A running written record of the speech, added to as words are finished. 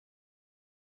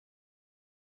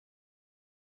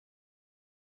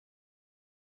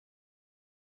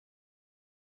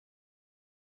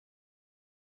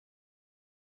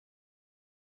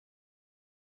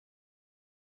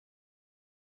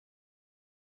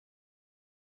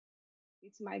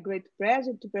It's my great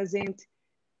pleasure to present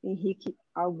Henrique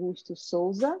Augusto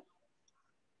Souza,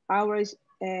 our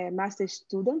master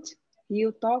student.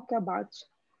 He'll talk about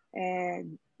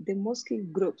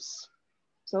Demushkin groups.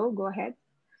 So go ahead.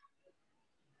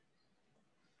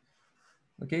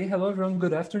 Okay, hello everyone,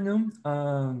 good afternoon.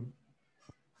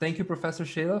 Thank you, Professor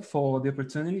Sheila, for the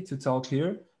opportunity to talk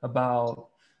here about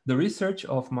the research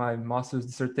of my master's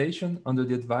dissertation under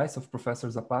the advice of Professor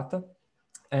Zapata.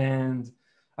 And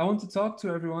I want to talk to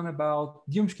everyone about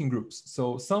Demushkin groups.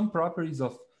 So some properties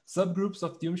of subgroups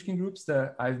of Demushkin groups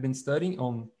that I've been studying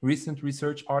on recent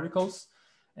research articles,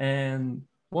 and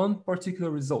one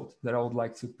particular result that I would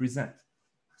like to present.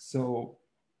 So,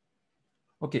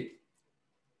 okay,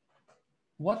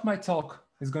 what my talk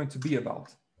is going to be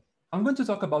about. I'm going to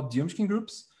talk about Demushkin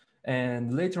groups,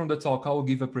 and later on the talk, I will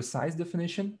give a precise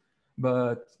definition.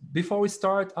 But before we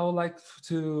start, I would like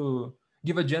to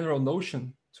give a general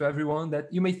notion to everyone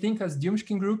that you may think as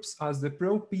Demushkin groups as the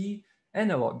pro-p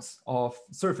analogs of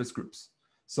surface groups.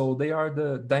 So they are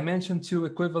the dimension 2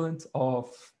 equivalent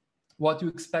of what you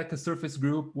expect a surface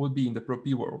group would be in the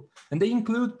pro-p world. And they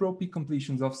include pro-p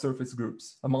completions of surface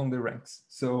groups among the ranks.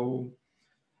 So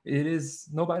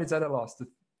nobody's at a loss to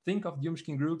think of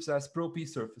Demushkin groups as pro-p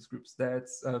surface groups.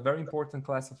 That's a very important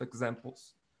class of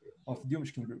examples of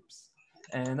Demushkin groups.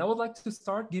 And I would like to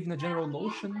start giving a general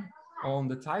notion on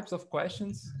the types of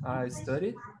questions I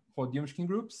studied for Demushkin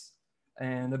groups,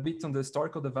 and a bit on the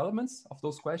historical developments of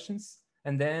those questions,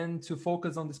 and then to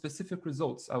focus on the specific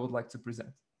results I would like to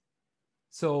present.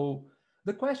 So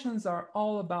the questions are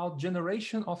all about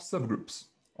generation of subgroups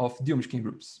of Demushkin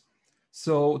groups.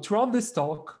 So throughout this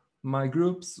talk, my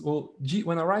groups will,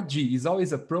 when I write G is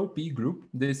always a pro-p group.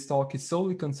 This talk is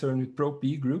solely concerned with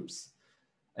pro-p groups.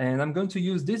 And I'm going to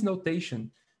use this notation,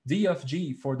 D of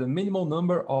G, for the minimal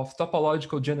number of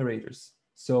topological generators.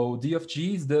 So D of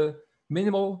G is the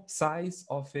minimal size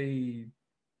of a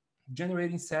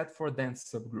generating set for a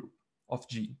dense subgroup of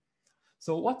G.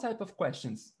 So what type of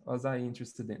questions was I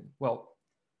interested in? Well,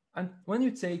 when you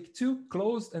take two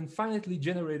closed and finitely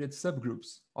generated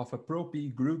subgroups of a pro-p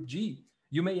group G,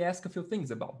 you may ask a few things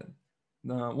about them.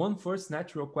 One first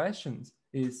natural question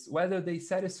is whether they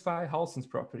satisfy Howson's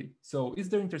property. So is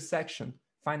their intersection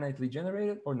finitely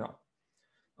generated or not?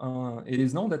 It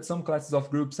is known that some classes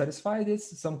of groups satisfy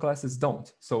this, some classes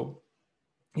don't. So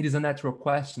it is a natural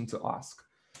question to ask.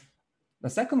 The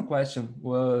second question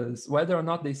was whether or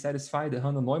not they satisfy the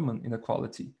Hanna Neumann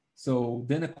inequality. So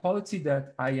the inequality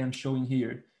that I am showing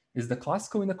here is the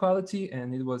classical inequality,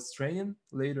 and it was trained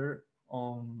later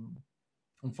on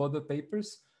further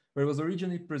papers, where it was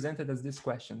originally presented as this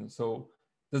question. So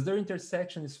does their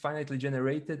intersection is finitely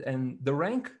generated and the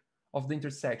rank of the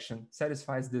intersection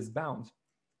satisfies this bound?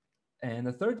 And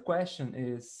the third question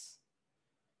is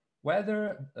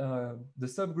whether the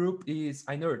subgroup is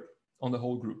inert on the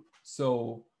whole group.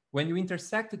 So when you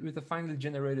intersect it with a finitely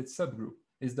generated subgroup,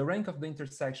 is the rank of the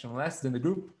intersection less than the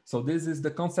group? So this is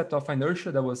the concept of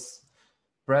inertia that was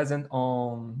present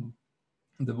on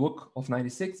the book of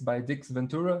 96 by Dix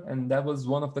Ventura, and that was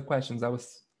one of the questions I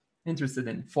was interested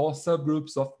in for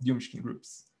subgroups of Demushkin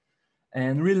groups.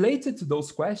 And related to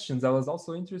those questions, I was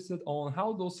also interested on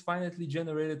how those finitely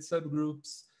generated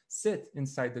subgroups sit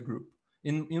inside the group.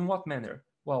 In what manner?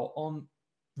 Well, on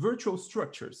virtual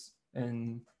structures,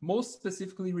 and most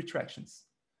specifically retractions.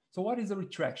 So what is a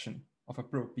retraction of a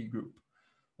pro-p group?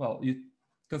 Well, you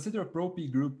consider a pro-p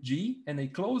group G and a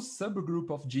closed subgroup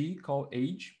of G called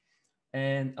H,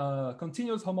 and a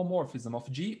continuous homomorphism of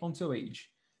G onto H.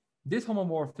 This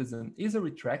homomorphism is a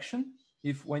retraction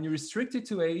if when you restrict it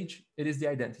to H, it is the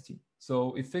identity.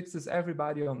 So it fixes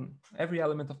everybody on every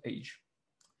element of H.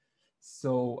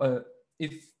 So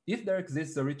if there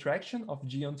exists a retraction of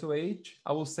G onto H,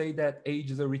 I will say that H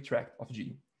is a retract of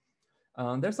G.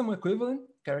 There's some equivalent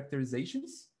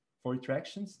characterizations for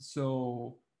retractions.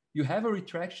 So you have a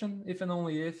retraction if and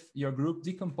only if your group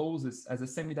decomposes as a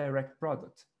semi-direct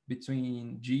product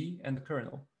between G and the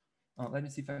kernel. Let me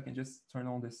see if I can just turn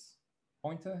on this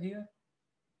pointer here.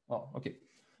 Oh, okay.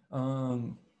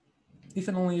 If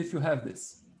and only if you have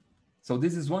this. So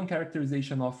this is one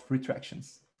characterization of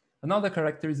retractions. Another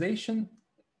characterization,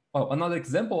 another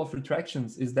example of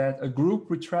retractions is that a group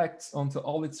retracts onto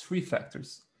all its free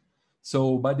factors.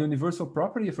 So by the universal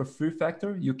property of a free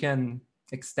factor, you can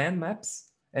extend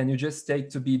maps, and you just take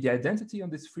to be the identity on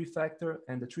this free factor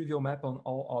and the trivial map on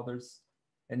all others,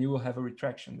 and you will have a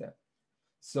retraction there.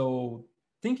 So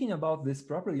thinking about this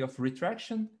property of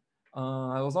retraction,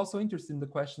 I was also interested in the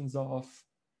questions of,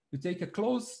 you take a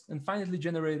closed and finitely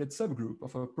generated subgroup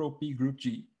of a pro-p group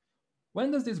G. When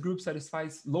does this group satisfy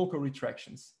local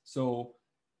retractions? So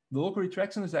The local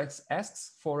retraction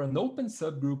asks for an open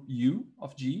subgroup U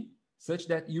of G such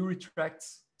that U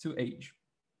retracts to H.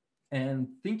 And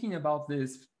thinking about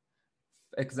these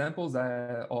examples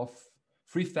of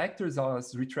free factors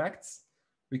as retracts,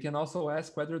 we can also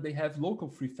ask whether they have local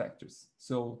free factors.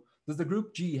 So does the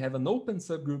group G have an open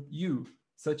subgroup U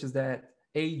such as that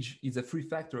H is a free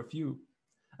factor of U?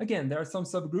 Again, there are some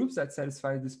subgroups that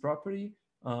satisfy this property,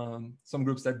 some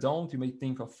groups that don't. You may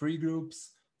think of free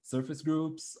groups, surface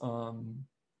groups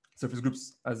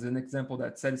as an example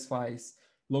that satisfies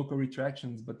local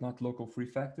retractions but not local free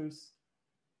factors.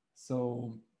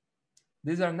 So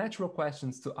these are natural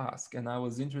questions to ask, and I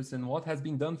was interested in what has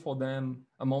been done for them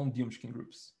among Demushkin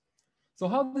groups. So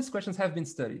how these questions have been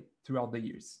studied throughout the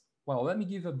years? Well, let me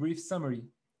give a brief summary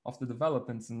of the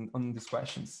developments on these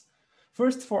questions.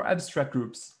 First, for abstract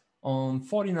groups, on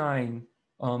 49,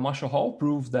 Marshall Hall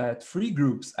proved that free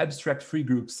groups, abstract free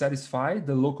groups, satisfy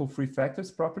the local free factors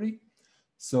property.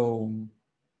 So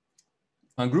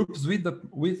groups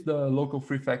with the local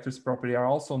free factors property are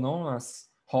also known as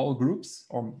Hall groups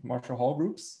or Marshall Hall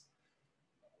groups.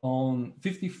 On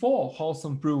 54,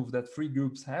 Howson proved that free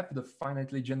groups have the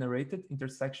finitely generated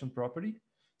intersection property.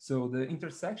 So the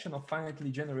intersection of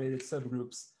finitely generated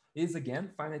subgroups is again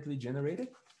finitely generated.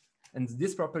 And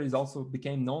this property is also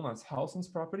became known as Howson's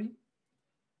property.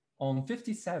 On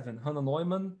 57, Hanna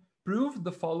Neumann proved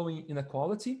the following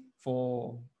inequality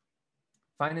for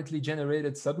finitely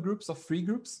generated subgroups of free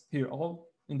groups, here all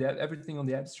in everything on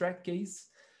the abstract case.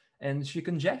 And she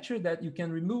conjectured that you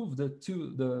can remove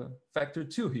the factor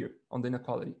 2 here on the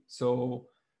inequality. So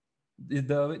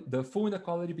the full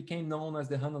inequality became known as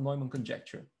the Hanna Neumann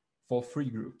conjecture for free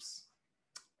groups.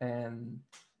 And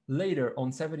later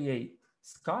on 78,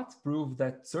 Scott proved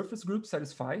that surface groups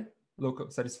satisfies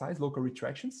local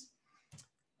retractions.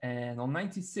 And on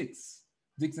 96,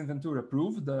 Dix and Ventura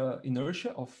proved the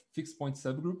inertia of fixed point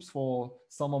subgroups for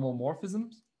some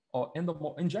homomorphisms or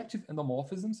injective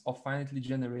endomorphisms of finitely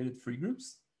generated free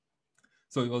groups.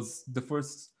 So it was the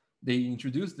first, they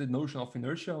introduced the notion of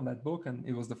inertia on that book, and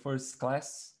it was the first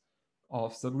class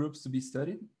of subgroups to be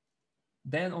studied.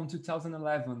 Then on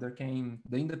 2011, there came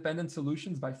the independent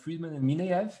solutions by Friedman and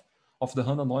Mineyev of the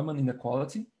Hanna Neumann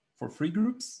inequality for free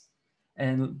groups.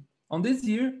 And on this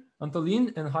year,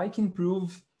 Antolin and Jaikin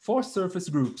proved for surface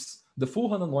groups the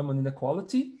full Hanna Neumann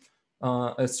inequality,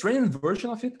 a strained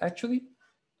version of it actually,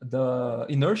 the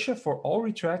inertia for all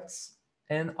retracts,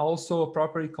 and also a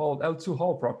property called L2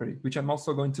 Hall property, which I'm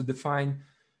also going to define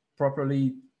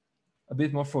properly a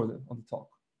bit more further on the talk.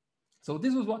 So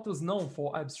this was what was known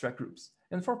for abstract groups.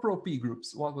 And for pro-P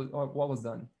groups, what was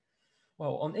done?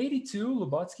 Well, on 82,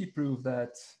 Lubotsky proved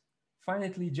that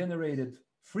finitely generated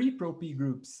free pro-P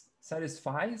groups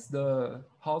satisfies the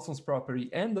Howson's property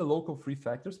and the local free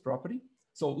factors property.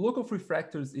 So local free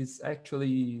factors is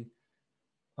actually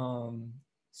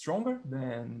stronger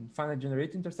than finite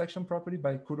generated intersection property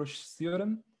by Kurosh's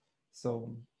theorem.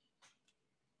 So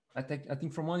I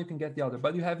think from one you can get the other,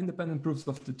 but you have independent proofs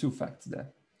of the two facts there.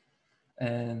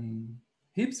 And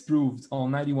Hibbs proved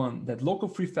on 91 that local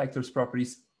free factors property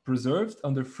is preserved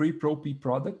under free pro-P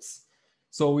products.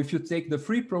 So if you take the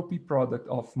free pro-P product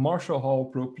of Marshall Hall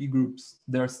pro-P groups,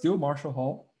 they're still Marshall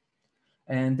Hall.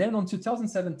 And then on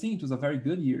 2017, it was a very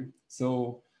good year.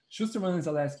 So Shusterman and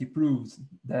Zalesskii proved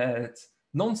that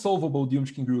non-solvable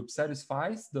Demushkin group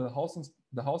satisfies the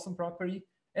Howson property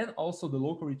and also the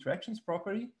local retractions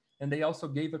property. And they also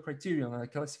gave a criterion, a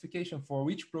classification for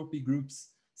which pro-P groups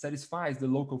satisfies the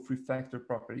local free factor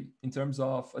property in terms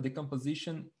of a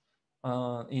decomposition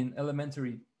in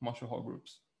elementary Marshall Hall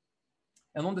groups.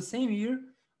 And on the same year,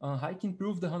 Jaikin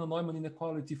proved the Hanna Neumann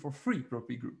inequality for free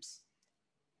pro-P groups.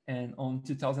 And on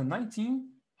 2019,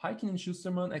 Jaikin and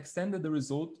Shusterman extended the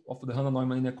result of the Hanna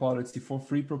Neumann inequality for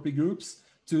free pro-P groups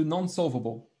to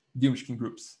non-solvable Demushkin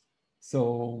groups.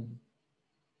 So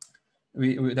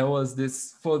there was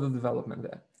this further development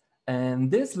there.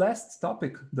 And this last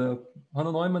topic, the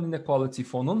Hanna Neumann inequality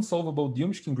for non-solvable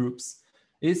Demushkin groups,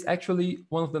 is actually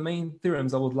one of the main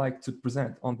theorems I would like to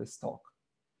present on this talk.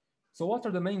 So what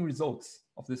are the main results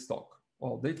of this talk?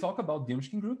 Well, they talk about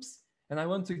Demushkin groups, and I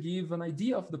want to give an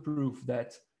idea of the proof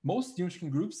that most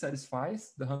Demushkin groups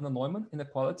satisfies the Hanna Neumann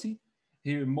inequality.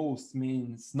 Here, most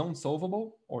means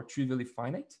non-solvable or trivially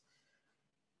finite.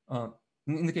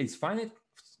 In the case, finite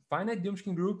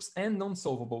Demushkin groups and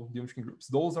non-solvable Demushkin groups.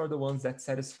 Those are the ones that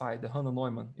satisfy the Hanna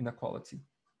Neumann inequality.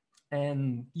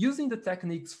 And using the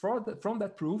techniques from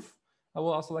that proof, I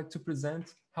will also like to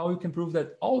present how you can prove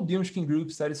that all Demushkin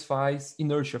groups satisfies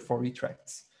inertia for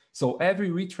retracts. So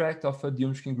every retract of a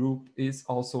Demushkin group is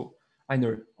also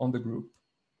inert on the group.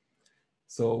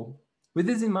 So With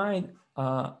this in mind,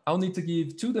 I'll need to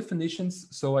give two definitions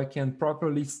so I can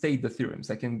properly state the theorems.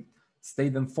 I can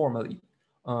state them formally.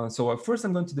 So first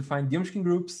I'm going to define Demushkin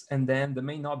groups and then the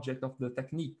main object of the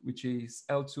technique, which is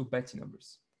L2 Betti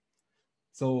numbers.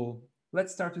 So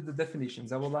let's start with the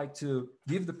definitions. I would like to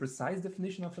give the precise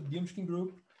definition of a Demushkin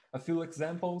group, a few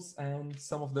examples, and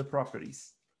some of their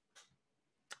properties.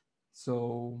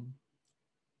 So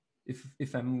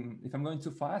if I'm going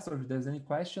too fast, or if there's any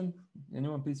question,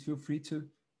 anyone please feel free to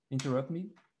interrupt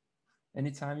me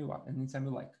anytime you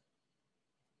like.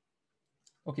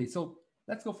 Okay, so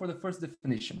let's go for the first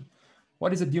definition.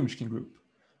 What is a Demushkin group?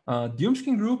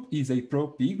 Demushkin group is a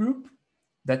pro-P group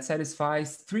that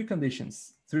satisfies three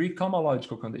conditions, three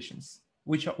cohomological conditions.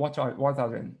 What are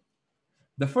them?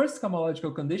 The first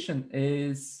cohomological condition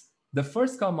is the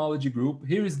first cohomology group.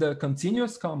 Here is the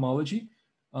continuous cohomology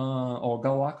or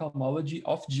Galois cohomology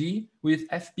of G with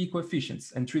FP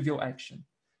coefficients and trivial action.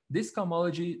 This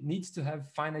cohomology needs to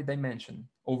have finite dimension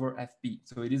over FP,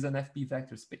 so it is an FP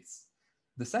vector space.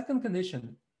 The second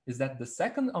condition is that the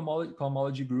second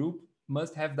cohomology group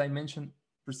must have dimension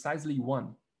precisely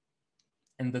 1.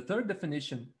 And the third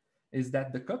definition is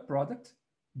that the cup product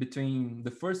between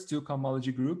the first two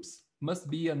cohomology groups must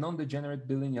be a non-degenerate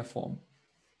bilinear form.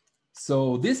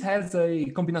 So this has a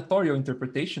combinatorial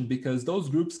interpretation because those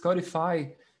groups codify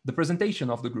the presentation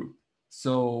of the group.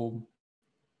 So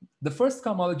the first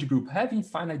cohomology group having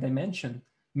finite dimension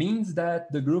means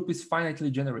that the group is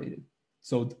finitely generated.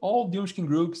 So all Demushkin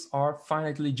groups are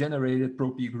finitely generated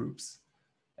pro-P groups.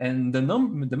 And the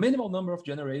minimal number of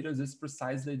generators is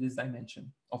precisely this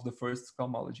dimension of the first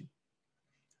cohomology.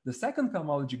 The second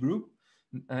cohomology group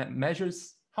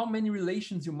measures how many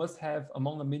relations you must have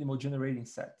among a minimal generating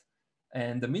set.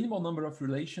 And the minimal number of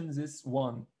relations is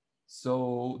 1.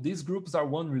 So these groups are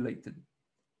 1 related.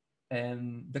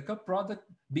 And the cup product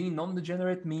being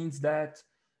non-degenerate means that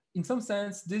in some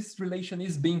sense, this relation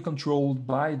is being controlled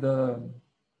by the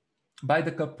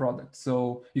cup product.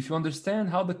 So if you understand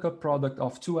how the cup product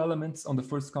of two elements on the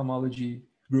first cohomology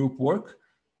group work,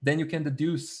 then you can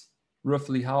deduce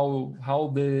roughly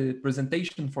how the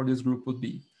presentation for this group would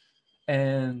be.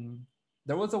 And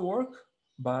there was a work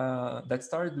that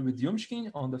started with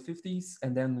Demushkin on the 50s,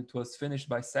 and then it was finished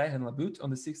by Serre and Labute on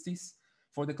the 60s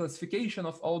for the classification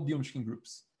of all Demushkin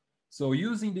groups. So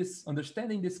using this,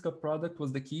 understanding this cup product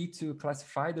was the key to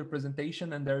classify their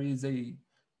presentation, and there is a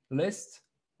list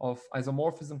of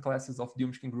isomorphism classes of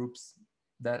Demushkin groups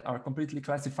that are completely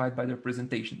classified by their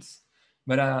presentations.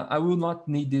 But I will not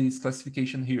need this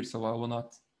classification here, so I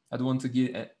don't want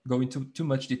to go into too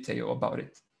much detail about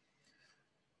it.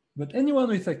 But anyone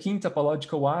with a keen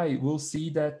topological eye will see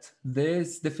that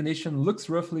this definition looks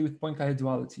roughly with Poincaré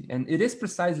duality, and it is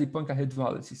precisely Poincaré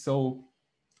duality. So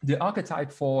the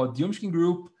archetype for Demushkin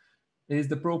group is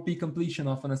the pro-P completion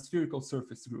of an aspherical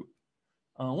surface group.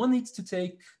 One needs to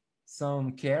take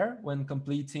some care when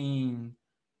completing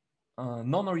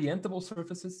non-orientable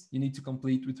surfaces. You need to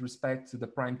complete with respect to the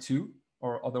prime 2,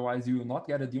 or otherwise you will not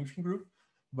get a Demushkin group.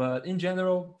 But in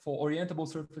general, for orientable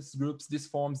surface groups, this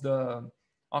forms the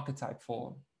archetype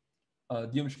for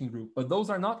Demushkin group. But those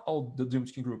are not all the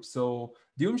Demushkin groups. So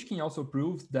Demushkin also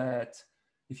proved that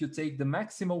if you take the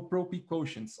maximal pro-P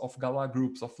quotients of Galois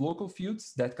groups of local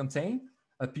fields that contain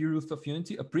a p-root of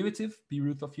unity, a primitive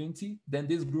p-root of unity, then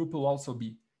this group will also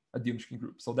be a Demushkin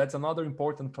group. So that's another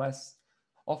important class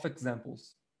of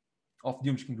examples of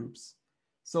Demushkin groups.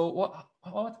 So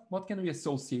what can we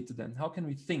associate to them? How can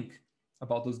we think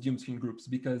about those Demushkin groups?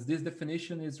 Because this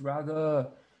definition is rather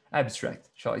abstract,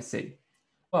 shall I say.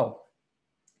 Well,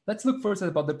 let's look first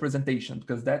about the presentation,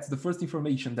 because that's the first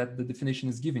information that the definition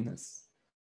is giving us.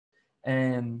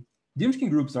 And Demushkin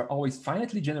groups are always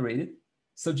finitely generated,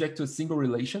 subject to a single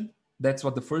relation. That's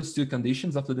what the first two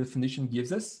conditions of the definition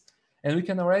gives us. And we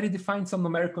can already define some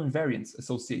numerical invariants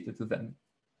associated to them.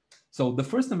 So the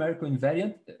first numerical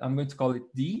invariant, I'm going to call it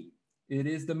D. It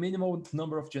is the minimal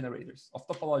number of generators, of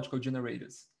topological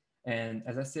generators. And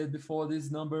as I said before,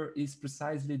 this number is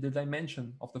precisely the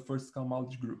dimension of the first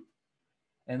cohomology group.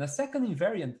 And a second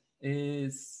invariant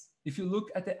is, if you look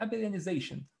at the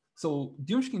abelianization. So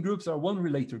Demushkin groups are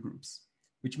one-relator groups,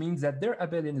 which means that their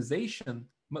abelianization,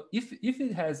 if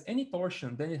it has any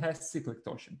torsion, then it has cyclic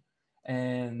torsion.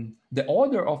 And the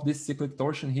order of this cyclic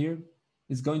torsion here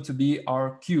is going to be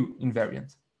our Q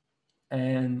invariant.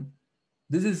 And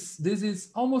this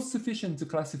is almost sufficient to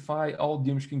classify all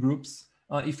Demushkin groups.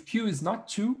 If Q is not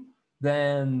 2,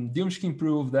 then Demushkin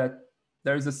proved that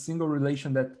there is a single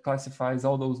relation that classifies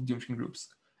all those Demushkin groups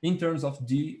in terms of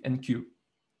D and Q.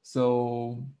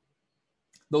 So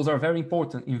those are very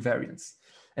important invariants.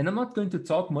 And I'm not going to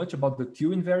talk much about the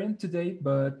Q invariant today,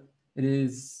 but it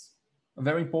is a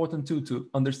very important tool to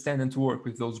understand and to work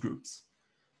with those groups.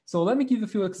 So let me give a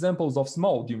few examples of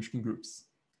small Demushkin groups.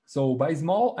 So by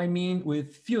small, I mean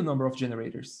with few number of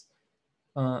generators.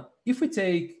 If we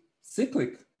take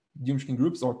cyclic Demushkin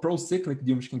groups or pro-cyclic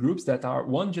Demushkin groups that are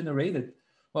one generated,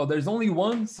 well, there's only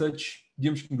one such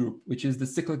Demushkin group, which is the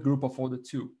cyclic group of order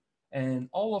 2. And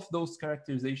all of those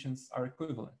characterizations are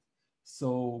equivalent.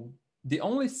 So the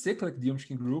only cyclic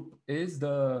Demushkin group is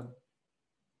the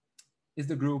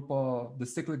cyclic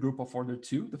group of order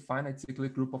 2, the finite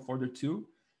cyclic group of order 2.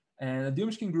 And a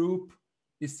Demushkin group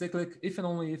is cyclic if and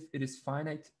only if it is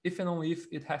finite, if and only if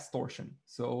it has torsion.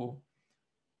 So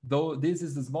though this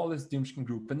is the smallest Demushkin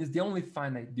group and is the only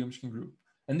finite Demushkin group.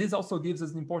 And this also gives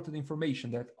us important information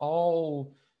that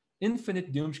all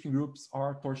infinite Demushkin groups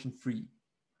are torsion free.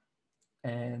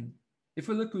 And if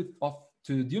we look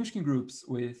to Demushkin groups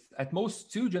with at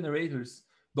most 2 generators,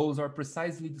 those are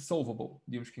precisely the solvable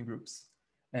Demushkin groups.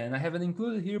 And I haven't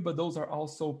included here, but those are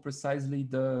also precisely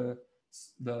the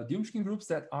Demushkin groups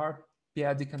that are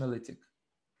p-adic analytic.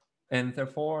 And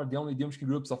therefore, the only Demushkin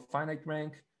groups of finite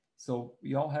rank. So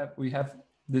we have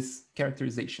this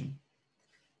characterization.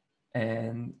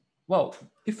 And well,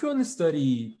 if you want to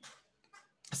study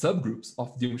subgroups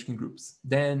of Demushkin groups,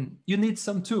 then you need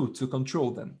some tool to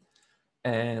control them.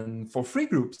 And for free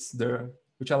groups,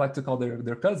 which I like to call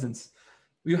their cousins,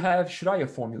 you have Schreier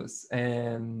formulas.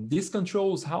 And this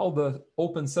controls how the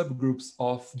open subgroups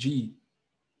of G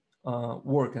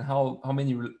work and how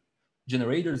many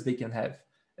generators they can have.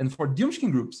 And for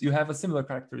Demushkin groups, you have a similar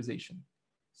characterization.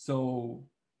 So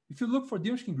if you look for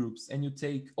Demushkin groups and you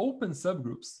take open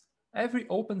subgroups, every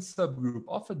open subgroup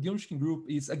of a Demushkin group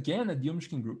is again a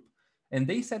Demushkin group. And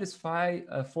they satisfy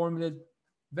a formula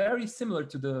very similar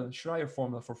to the Schreier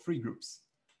formula for free groups.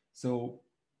 So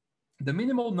the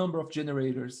minimal number of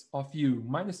generators of U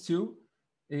minus 2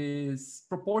 is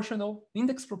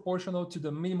index proportional to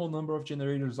the minimal number of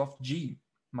generators of G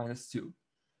minus 2.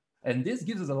 And this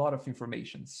gives us a lot of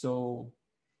information. So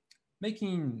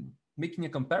making a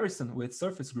comparison with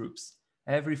surface groups,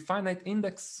 every finite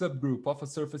index subgroup of a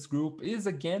surface group is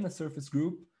again a surface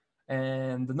group,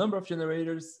 and the number of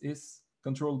generators is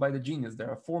controlled by the genus. There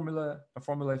are a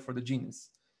formula for the genus.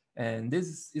 And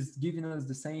this is giving us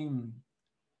the same,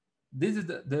 this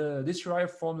Schreier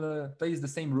formula plays the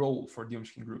same role for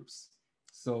Demushkin groups.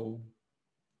 So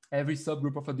every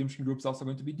subgroup of a Demushkin group is also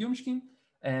going to be Demushkin,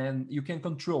 and you can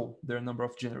control their number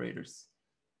of generators.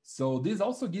 So this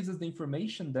also gives us the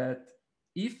information that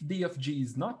if D of G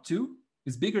is not 2,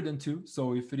 is bigger than 2,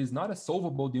 so if it is not a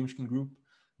solvable Demushkin group,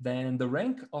 then the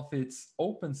rank of its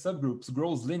open subgroups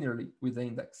grows linearly with the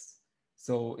index.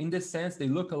 So in this sense, they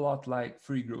look a lot like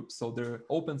free groups. So their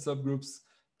open subgroups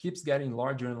keeps getting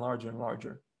larger and larger and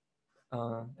larger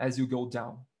as you go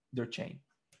down their chain.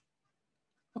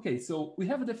 Okay, so we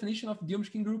have a definition of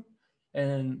Demushkin group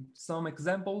and some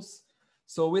examples.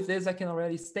 So with this, I can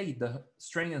already state the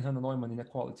strain and Hanna Neumann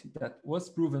inequality that was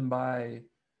proven by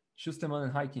Shusterman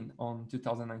and Jaikin on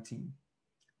 2019.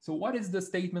 So what is the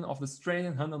statement of the strain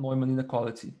and Hanna Neumann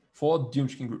inequality for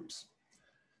Demushkin groups?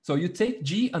 So you take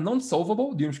G, a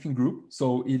non-solvable Demushkin group,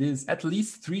 so it is at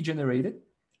least 3 generated,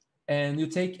 and you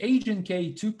take H and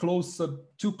K, two closed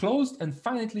and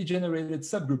finitely generated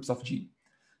subgroups of G.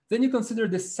 Then you consider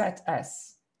the set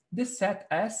S. This set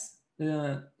S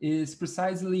is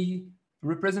precisely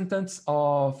representatives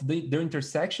of their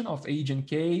intersection of H and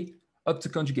K up to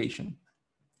conjugation.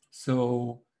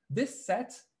 So this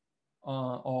set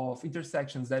of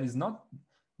intersections that is not,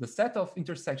 the set of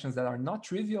intersections that are not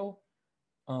trivial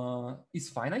is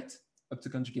finite up to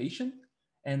conjugation.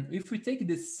 And if we take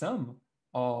this sum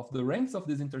of the ranks of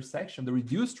this intersection, the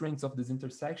reduced ranks of this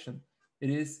intersection, it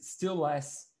is still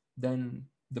less than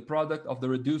the product of the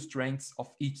reduced ranks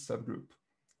of each subgroup.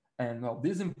 And well,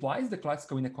 this implies the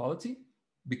classical inequality,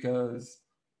 because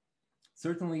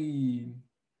certainly,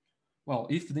 well,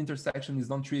 if the intersection is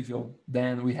non-trivial,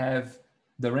 then we have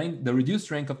the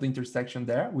reduced rank of the intersection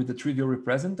there with the trivial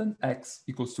representant, x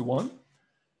equals to 1.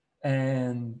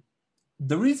 And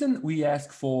the reason we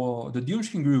ask for the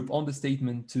Demushkin group on the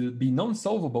statement to be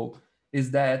non-solvable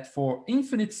is that for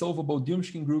infinite solvable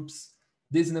Demushkin groups,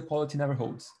 this inequality never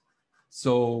holds.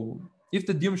 So if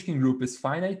the Demushkin group is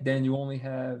finite, then you only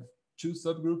have 2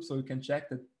 subgroups, so you can check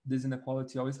that this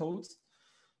inequality always holds.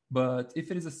 But if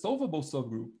it is a solvable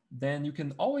subgroup, then you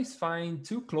can always find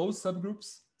 2 closed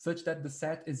subgroups such that the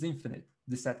set is infinite,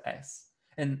 the set S.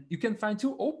 And you can find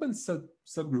 2 open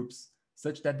subgroups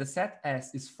such that the set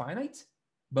S is finite,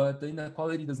 but the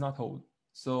inequality does not hold.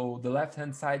 So the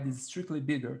left-hand side is strictly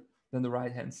bigger than the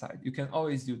right-hand side. You can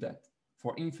always do that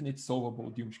for infinite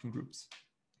solvable Demushkin groups.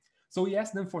 So we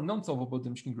asked them for non-solvable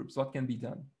Demushkin groups, what can be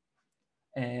done?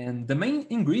 And the main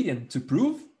ingredient to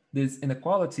prove this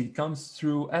inequality comes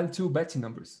through L2 Betti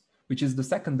numbers, which is the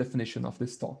second definition of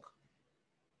this talk.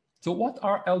 So what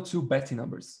are L2 Betti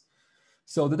numbers?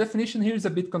 So the definition here is a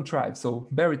bit contrived, so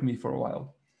bear with me for a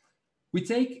while. We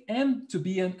take M to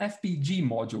be an FPG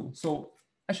module. So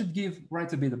I should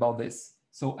write a bit about this.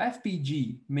 So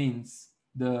FPG means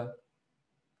the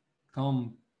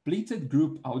completed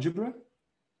group algebra.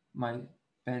 My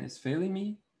pen is failing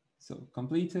me. So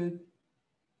completed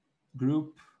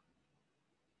group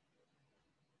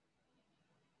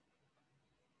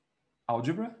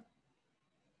algebra.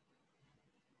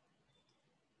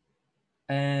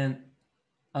 And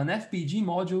an FPG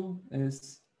module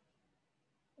is,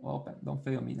 well, don't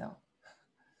fail me now.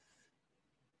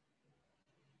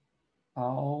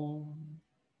 Oh,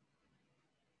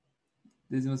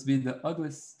 this must be the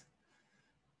ugliest.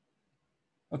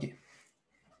 Okay.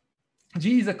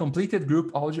 G is a completed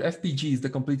group algebra. FPG is the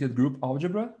completed group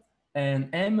algebra, and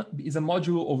M is a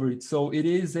module over it. So it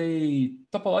is a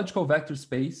topological vector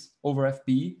space over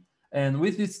FP. And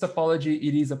with this topology,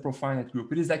 it is a profinite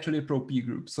group. It is actually a pro-P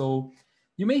group. So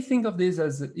you may think of this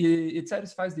as it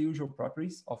satisfies the usual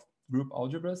properties of group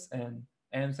algebras, and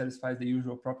M satisfies the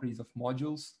usual properties of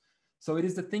modules. So it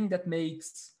is the thing that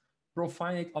makes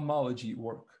profinite homology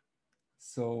work.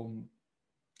 So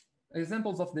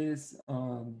examples of this,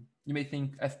 you may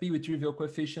think FP with trivial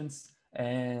coefficients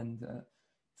and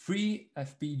free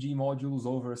FPG modules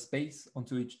over a space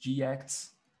onto which G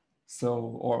acts.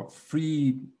 So, or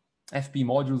free FP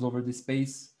modules over this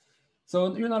space.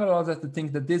 So you're not allowed to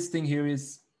think that this thing here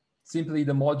is simply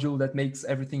the module that makes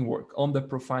everything work on the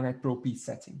profinite pro-P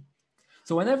setting.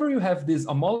 So whenever you have these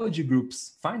homology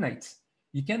groups finite,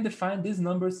 you can define these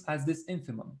numbers as this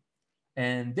infimum.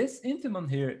 And this infimum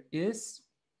here is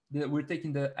we're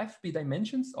taking the FP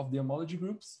dimensions of the homology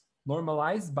groups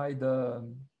normalized by the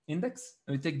index,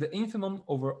 and we take the infimum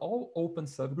over all open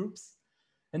subgroups.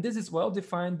 And this is well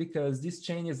defined because this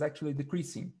chain is actually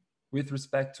decreasing with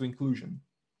respect to inclusion.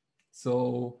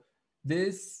 So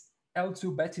this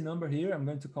L2 Betti number here, I'm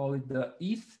going to call it the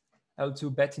eth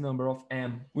L2 Betti number of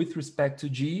M with respect to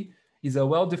G, is a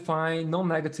well-defined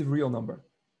non-negative real number.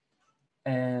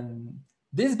 And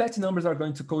these Betti numbers are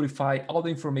going to codify all the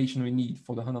information we need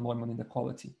for the Hanna Neumann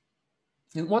inequality.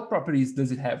 And what properties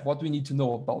does it have? What do we need to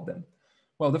know about them?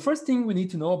 Well, the first thing we need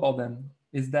to know about them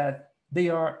is that they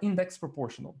are index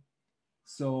proportional.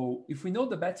 So if we know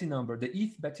the Betti number, the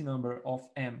eth Betti number of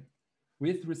M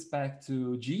with respect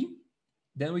to G,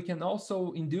 then we can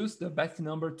also induce the Betti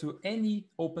number to any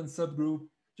open subgroup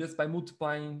just by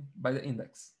multiplying by the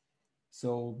index.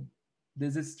 So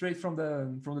this is straight from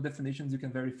the definitions. You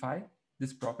can verify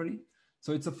this property.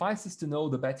 So it suffices to know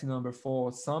the Betti number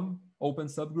for some open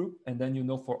subgroup, and then you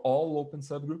know for all open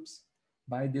subgroups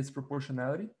by this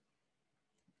proportionality.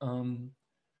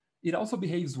 It also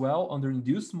behaves well under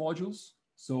induced modules.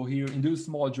 So here, induced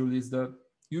module is the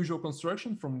usual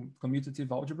construction from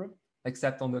commutative algebra,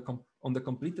 except on the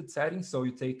completed setting. So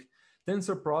you take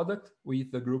tensor product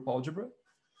with the group algebra.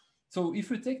 So if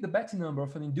you take the Betti number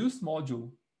of an induced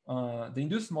module, the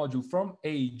induced module from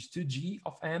age to G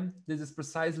of M, this is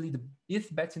precisely the eth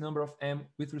Betti number of M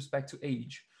with respect to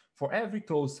age for every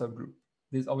closed subgroup.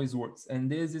 This always works. And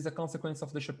this is a consequence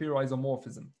of the Shapiro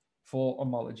isomorphism for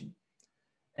homology.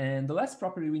 And the last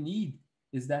property we need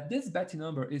is that this Betti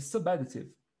number is subadditive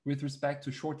with respect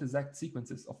to short exact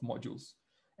sequences of modules.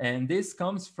 And this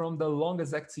comes from the long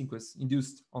exact sequence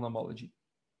induced on homology.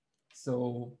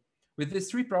 So with these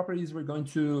three properties, we're going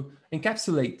to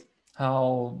encapsulate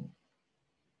how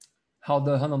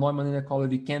the Hanna Neumann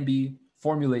inequality can be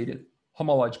formulated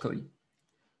homologically.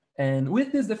 And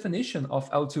with this definition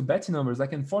of L2 Betti numbers, I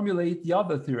can formulate the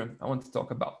other theorem I want to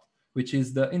talk about, which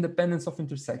is the independence of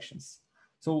intersections.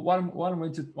 So what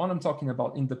I'm talking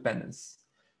about independence,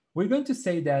 we're going to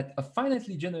say that a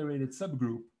finitely generated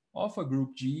subgroup of a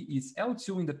group G is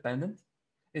L2 independent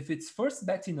if its first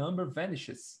Betti number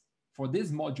vanishes for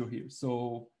this module here.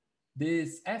 So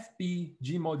this FP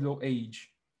G modulo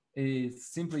age is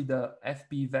simply the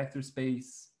FP vector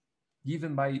space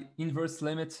given by inverse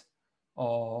limit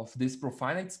of this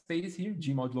profinite space here,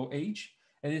 G modulo age,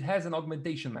 and it has an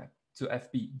augmentation map to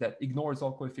FP that ignores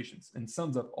all coefficients and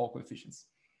sums up all coefficients.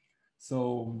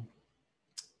 So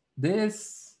the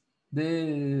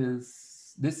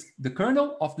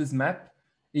kernel of this map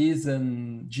is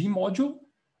an G module,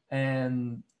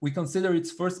 and we consider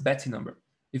its first Betti number.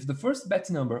 If the first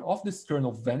Betti number of this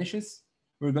kernel vanishes,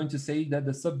 we're going to say that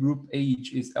the subgroup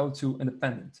age is L2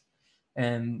 independent.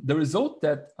 And the result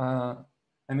that I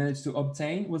managed to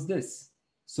obtain was this.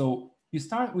 So you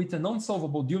start with a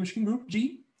non-solvable Demushkin group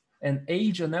G and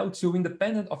age an L2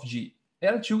 independent of G.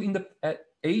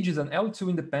 Age is an L2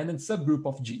 independent subgroup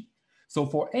of G. So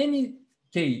for any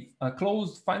K, a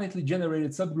closed finitely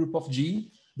generated subgroup of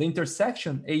G, the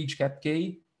intersection age cap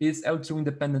K is L2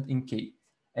 independent in K.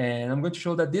 And I'm going to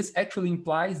show that this actually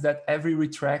implies that every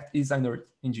retract is inert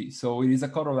in G. So it is a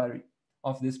corollary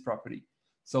of this property.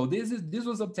 So this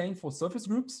was obtained for surface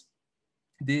groups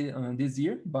this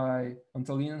year by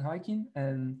Antolin and Jaikin,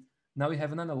 and now we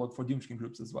have an analog for Demushkin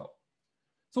groups as well.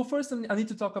 So first, I need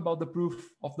to talk about the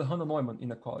proof of the Hanna Neumann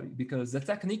inequality, because the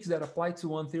techniques that apply to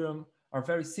one theorem are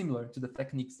very similar to the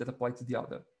techniques that apply to the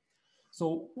other.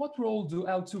 So what role do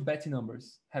L2 Betti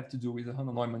numbers have to do with the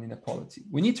Hanna Neumann inequality?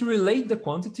 We need to relate the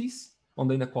quantities on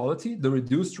the inequality, the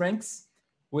reduced ranks,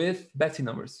 with Betti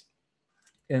numbers.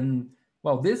 And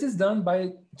well, this is done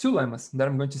by two lemmas that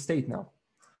I'm going to state now.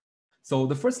 So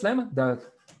the first lemma that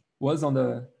was on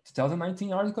the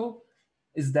 2019 article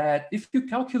is that if you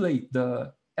calculate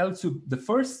the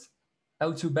first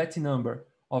L2 Betti number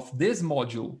of this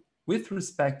module with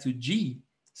respect to G,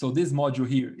 so this module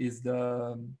here is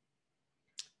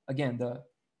again, the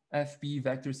FP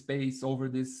vector space over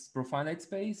this profinite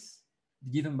space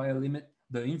given by a limit,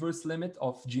 the inverse limit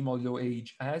of G modulo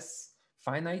age as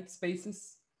finite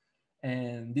spaces.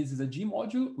 And this is a G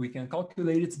module. We can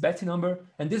calculate its Betti number,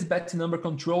 and this Betti number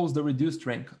controls the reduced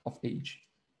rank of age.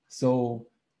 So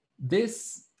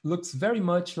this looks very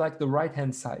much like the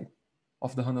right-hand side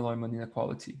of the Hanna Neumann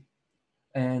inequality.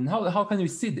 And how can we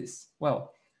see this?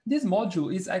 Well, this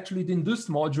module is actually the induced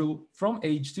module from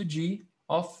age to G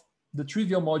of the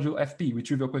trivial module FP with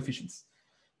trivial coefficients.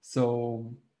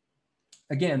 So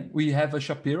again, we have a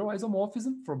Shapiro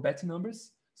isomorphism for Betti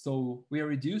numbers. So we are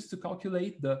reduced to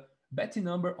calculate the Betti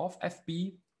number of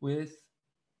FP with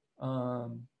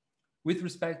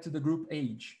respect to the group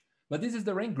age. But this is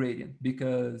the rank gradient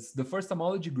because the first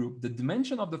homology group, the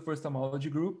dimension of the first homology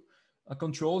group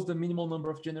controls the minimal number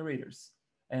of generators.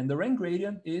 And the rank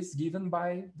gradient is given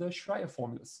by the Schreier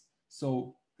formulas.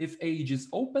 So if age is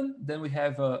open, then we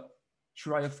have a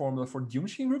Schreier formula for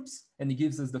Demushkin groups, and it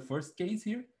gives us the first case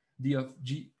here, D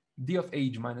of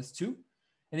age minus 2.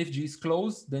 And if G is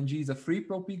closed, then G is a free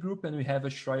pro-P group, and we have a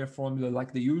Schreier formula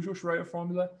like the usual Schreier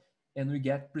formula, and we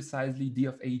get precisely D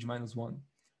of age minus 1.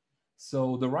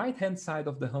 So the right-hand side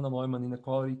of the Hanna Neumann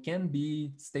inequality can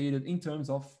be stated in terms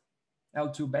of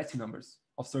L2 Betti numbers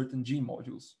of certain G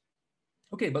modules.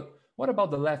 Okay, but what about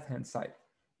the left-hand side?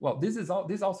 Well, this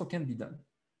also can be done.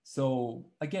 So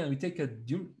again, we take a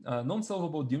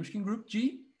non-solvable Demushkin group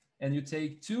G, and you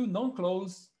take two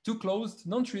closed,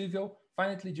 non-trivial,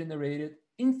 finitely generated,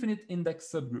 infinite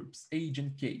index subgroups, age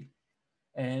and K.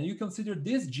 And you consider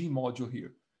this G module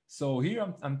here. So here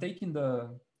I'm taking the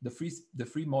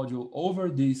free module over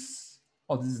this,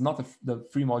 this is not the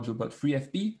free module, but free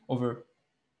FP over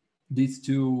these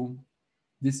two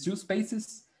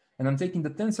spaces. And I'm taking the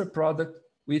tensor product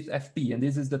with FP. And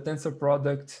this is the tensor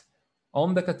product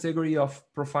on the category of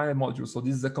profile modules. So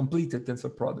this is a completed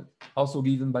tensor product, also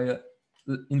given by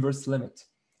an inverse limit.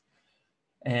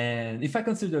 And if I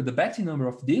consider the Betti number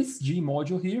of this G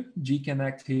module here, G can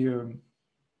act here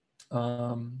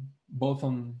both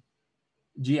on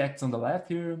G acts on the left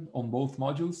here on both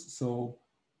modules. So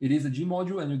it is a G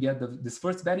module, and you get this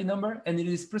first Betti number, and it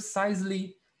is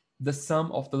precisely the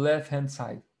sum of the left-hand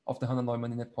side of the Hanna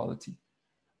Neumann inequality.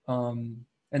 And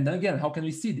then again, how can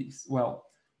we see this? Well,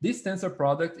 this tensor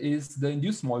product is the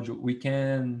induced module. We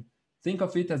can think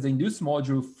of it as the induced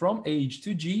module from age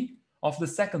to G of the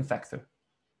second factor.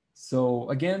 So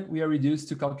again, we are reduced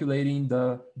to calculating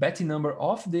the Betti number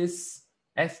of this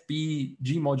FP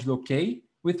G modulo K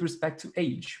with respect to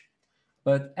age.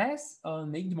 But as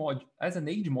an age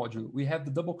module, we have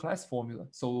the double class formula.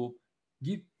 So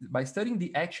by studying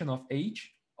the action of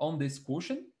H on this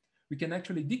quotient, we can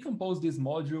actually decompose this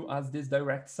module as this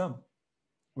direct sum,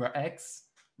 where X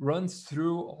runs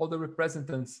through all the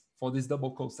representants for these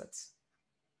double cosets.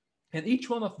 And each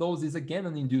one of those is again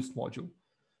an induced module.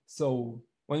 So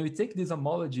when we take this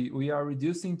homology, we are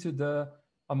reducing to the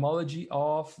homology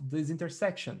of this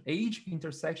intersection, age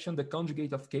intersection, the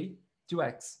conjugate of K to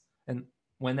X. And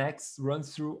when X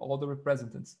runs through all the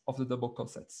representants of the double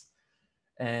cosets.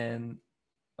 And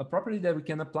a property that we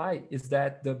can apply is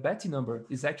that the Betti number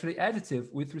is actually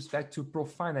additive with respect to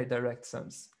profinite direct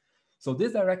sums. So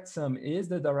this direct sum is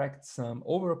the direct sum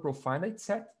over a profinite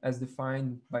set as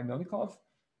defined by Melnikov,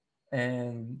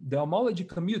 and the homology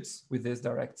commutes with this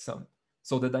direct sum.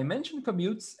 So the dimension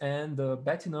commutes, and the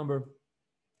Betti number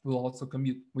will also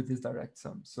commute with this direct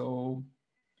sum. So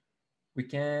we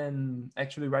can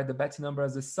actually write the Betti number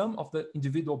as the sum of the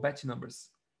individual Betti numbers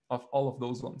of all of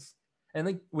those ones. And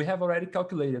like, we have already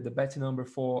calculated the Betti number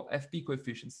for FP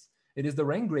coefficients. It is the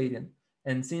rank gradient.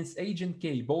 And since H and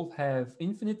K both have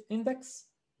infinite index,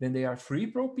 then they are free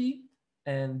pro P.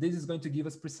 And this is going to give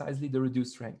us precisely the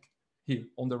reduced rank here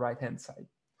on the right-hand side.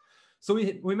 So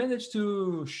we managed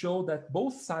to show that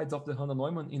both sides of the Hanna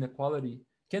Neumann inequality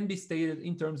can be stated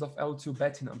in terms of L2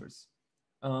 Betti numbers.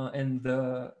 And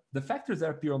the factors that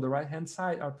appear on the right-hand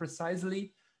side are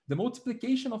precisely the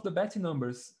multiplication of the Betti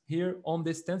numbers here on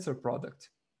this tensor product.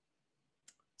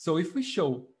 So if we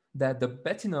show that the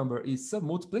Betti number is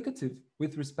submultiplicative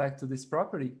with respect to this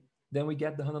property, then we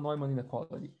get the Hanna Neumann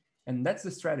inequality. And that's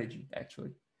the strategy,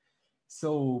 actually.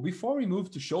 So before we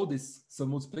move to show this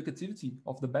submultiplicativity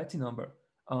of the Betti number,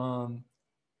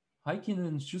 Jaikin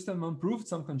and Shusterman proved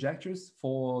some conjectures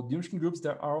for Demushkin groups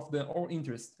that are of their own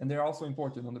interest, and they're also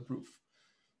important on the proof.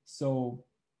 So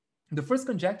the first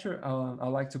conjecture I'd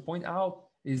like to point out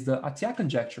is the Atiyah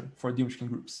conjecture for Demushkin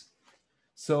groups.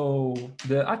 So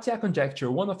the Atiyah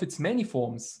conjecture, one of its many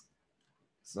forms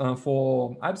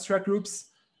for abstract groups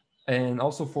and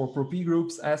also for pro-P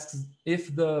groups, asks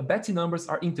if the Betti numbers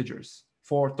are integers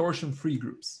for torsion-free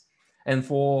groups. And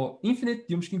for infinite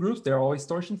Demushkin groups, they're always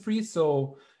torsion-free.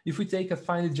 So if we take a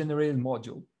finitely generated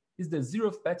module, is the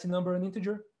 0th Betti number an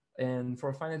integer? And for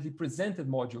a finitely presented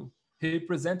module, here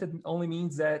presented only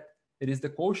means that it is the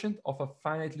quotient of a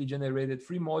finitely generated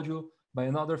free module by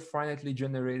another finitely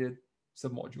generated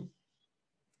submodule.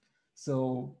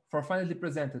 So for finitely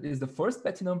presented, is the first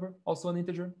Betti number also an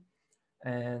integer?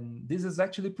 And this is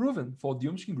actually proven for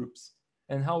Demushkin groups.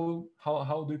 And how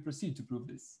do we proceed to prove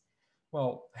this?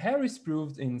 Well, Harris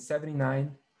proved in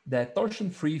 '79 that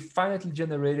torsion-free finitely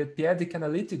generated p-adic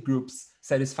analytic groups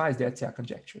satisfies the Atiyah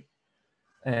conjecture.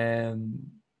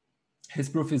 And his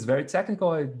proof is very technical.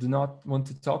 I do not want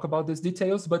to talk about these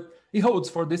details, but it holds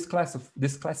for this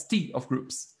class T of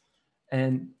groups.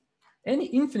 And any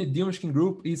infinite Demushkin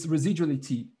group is residually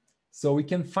T. So we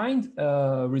can find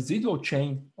a residual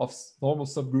chain of normal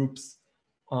subgroups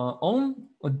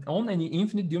on any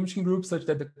infinite Demushkin group such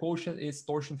that the quotient is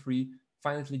torsion-free,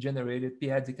 finitely generated,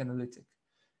 p-adic analytic.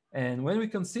 And when we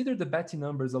consider the Betti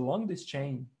numbers along this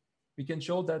chain, we can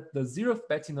show that the 0th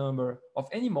Betti number of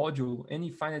any module, any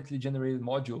finitely generated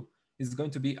module, is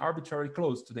going to be arbitrarily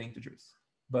close to the integers.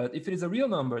 But if it is a real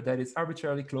number that is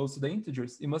arbitrarily close to the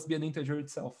integers, it must be an integer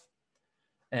itself.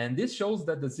 And this shows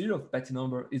that the 0th Betti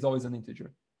number is always an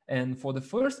integer. And for the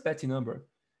first Betti number,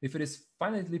 if it is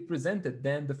finitely presented,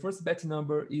 then the first Betti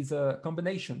number is a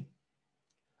combination,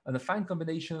 an affine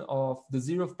combination of the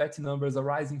 0th Betti numbers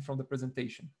arising from the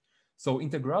presentation. So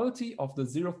integrality of the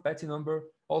 0th Betti number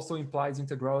also implies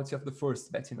integrality of the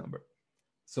first Betti number.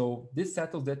 So this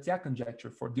settles the Atiyah conjecture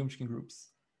for Demushkin groups.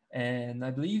 And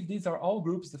I believe these are all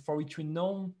groups for which we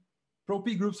know,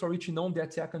 pro-P groups for which we know the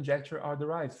Atiyah conjecture are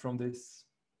derived from this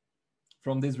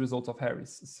result of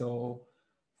Harris. So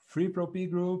free pro-P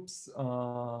groups,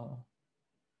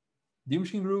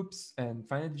 Demushkin groups, and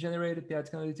finitely generated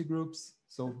p-adic analytic groups.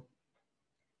 So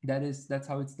that's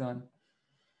how it's done.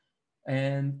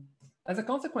 And as a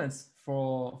consequence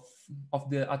of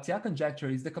the Atiyah conjecture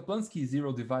is the Kaplanski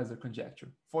zero divisor conjecture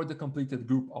for the completed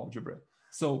group algebra.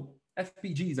 So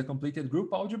FPG is a completed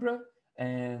group algebra,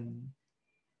 and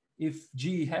if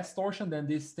G has torsion, then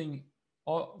this thing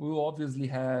will obviously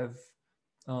have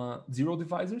zero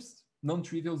divisors,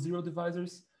 non-trivial zero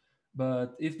divisors.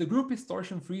 But if the group is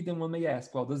torsion-free, then one may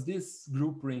ask, well, does this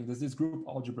group ring, does this group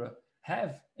algebra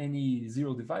have any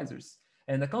zero divisors?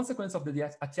 And the consequence of the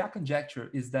Atiyah conjecture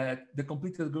is that the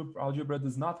completed group algebra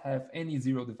does not have any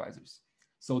zero divisors.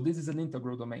 So this is an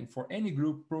integral domain for any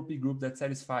group, pro-P group that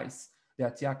satisfies the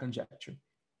Atiyah conjecture.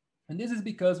 And this is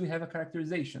because we have a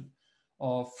characterization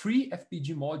of free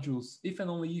FPG modules if and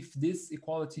only if this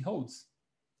equality holds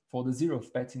for the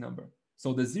 0th Betti number.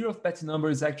 So the 0th Betti number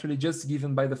is actually just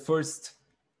given by the first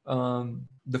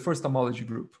homology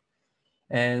group.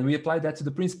 And we apply that to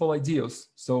the principal ideals.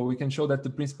 So we can show that the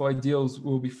principal ideals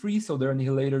will be free, so their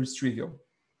annihilator is trivial.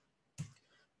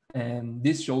 And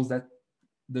this shows that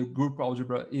the group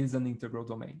algebra is an integral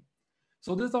domain.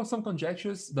 So these are some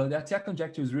conjectures. The Atiyah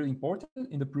conjecture is really important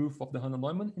in the proof of the Hanna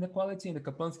Neumann inequality, and the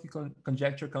Kaplanski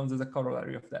conjecture comes as a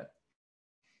corollary of that.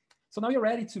 So now you're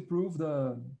ready to prove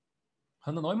the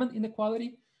Hanna Neumann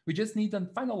inequality. We just need a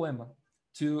final lemma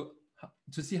to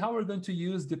see how we're going to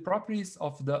use the properties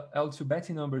of the L2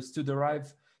 Betti numbers to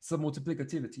derive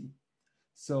submultiplicativity.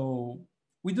 So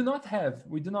we do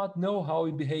not know how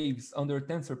it behaves under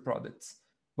tensor products,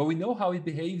 but we know how it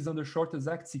behaves under short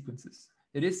exact sequences.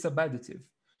 It is subadditive.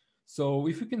 So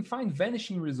if we can find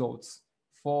vanishing results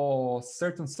for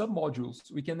certain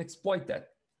submodules, we can exploit that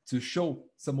to show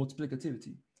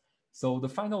submultiplicativity. So the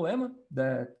final lemma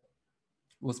that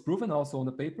was proven also on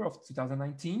the paper of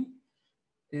 2019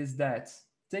 is that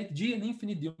take G an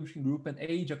infinite Demushkin group and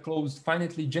H a closed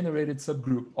finitely generated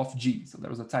subgroup of G. So there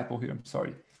was a typo here, I'm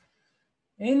sorry.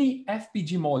 Any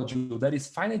FPG module that is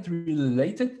finitely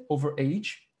related over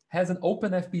H has an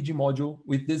open FPG module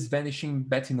with this vanishing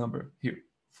Betti number here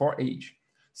for H.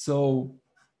 So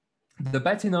the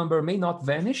Betti number may not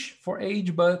vanish for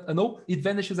H, but it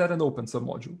vanishes at an open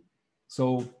submodule.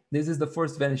 So this is the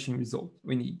first vanishing result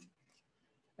we need.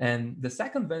 And the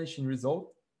second vanishing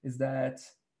result is that,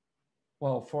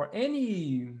 well, for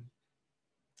any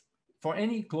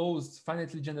closed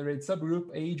finitely generated subgroup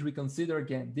H, we consider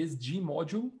again this G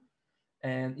module,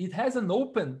 and it has an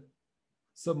open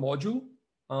submodule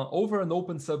over an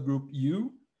open subgroup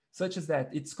U, such as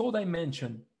that its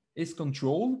codimension is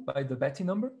controlled by the Betti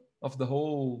number of the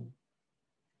whole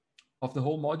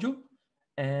module,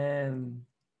 and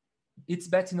its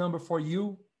Betti number for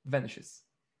U vanishes.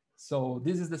 So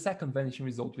this is the second vanishing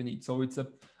result we need. So it's a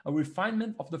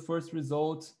refinement of the first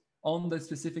result on the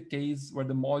specific case where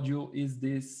the module is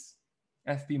this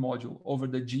FP module over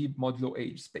the G modulo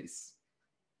H space.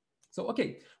 So,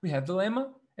 okay, we have the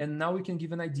lemma, and now we can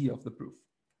give an idea of the proof.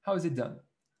 How is it done?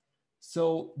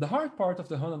 So the hard part of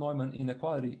the Hanna Neumann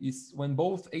inequality is when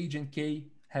both H and K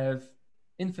have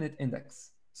infinite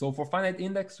index. So for finite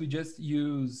index, we just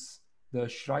use the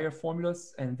Schreier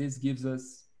formulas, and this gives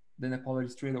us the inequality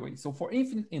straight away. So for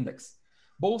infinite index,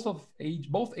 both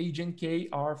H and K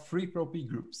are free pro P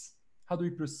groups. How do we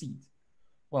proceed?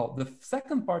 Well, the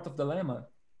second part of the lemma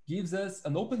gives us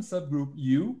an open subgroup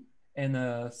U and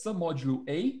a submodulo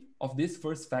A of this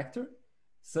first factor,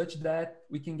 such that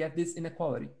we can get this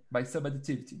inequality by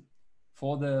subadditivity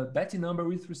for the Betti number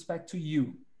with respect to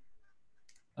U.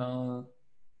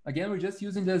 Again, we're just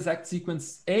using the exact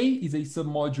sequence. A is a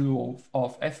submodulo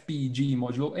of FPG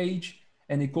modulo H,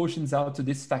 and it quotients out to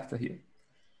this factor here.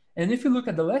 And if you look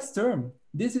at the last term,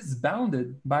 this is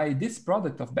bounded by this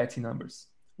product of Betti numbers.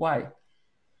 Why?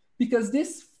 Because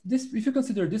this if you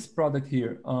consider this product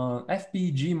here,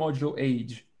 FPG modulo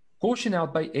H, quotient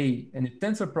out by A, and a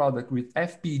tensor product with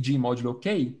FPG modulo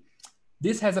K,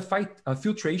 this has a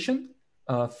filtration,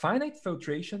 finite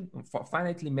filtration for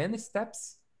finitely many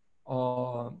steps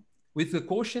with the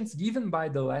quotients given by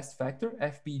the last factor,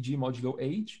 FPG modulo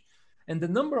H, and the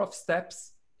number of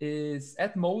steps is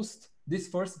at most this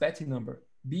first Betti number,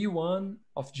 B1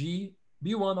 of G,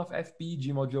 B1 of FPG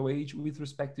modulo H with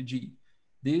respect to G.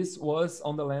 This was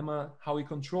on the lemma how we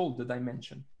controlled the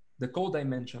dimension, the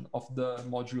codimension of the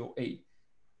modulo A.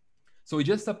 So we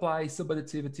just apply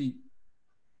subadditivity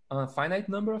a finite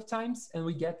number of times, and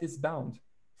we get this bound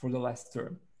for the last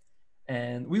term.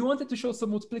 And we wanted to show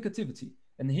some multiplicativity.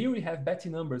 And here we have Betti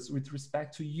numbers with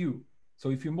respect to U. So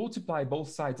if you multiply both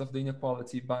sides of the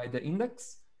inequality by the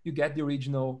index, you get the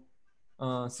original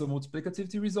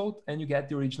submultiplicativity result, and you get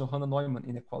the original Hanna Neumann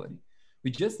inequality. We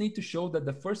just need to show that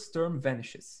the first term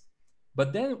vanishes.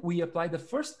 But then we apply the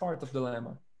first part of the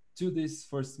lemma to this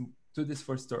first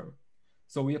term.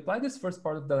 So we apply this first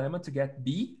part of the lemma to get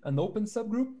B, an open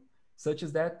subgroup, such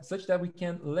that we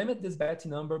can limit this Betti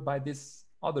number by this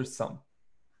other sum.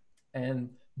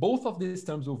 And both of these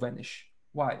terms will vanish.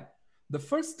 Why? The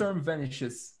first term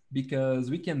vanishes because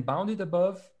we can bound it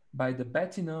above by the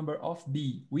Betti number of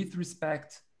B with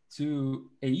respect to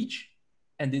H,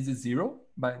 and this is 0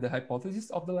 by the hypothesis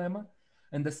of the lemma.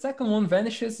 And the second one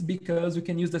vanishes because we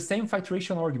can use the same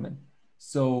filtration argument.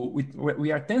 So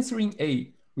we are tensoring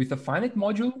A with a finite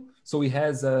module, so it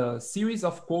has a series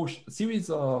of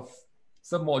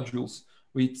submodules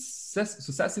with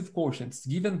successive quotients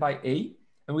given by A,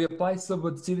 and we apply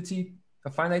subadditivity a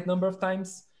finite number of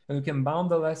times, and we can bound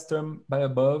the last term by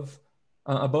above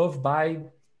by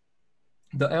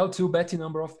the L2 Betti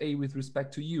number of A with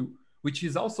respect to U, which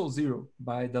is also 0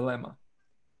 by the lemma.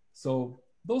 So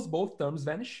those both terms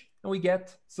vanish, and we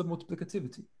get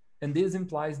submultiplicativity. And this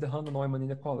implies the Hanna Neumann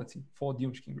inequality for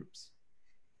Demushkin groups.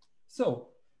 So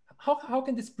how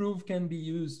can this proof can be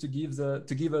used to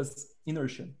give us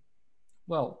inertia?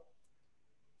 Well,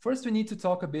 first we need to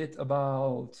talk a bit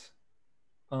about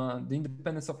the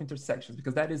independence of intersections,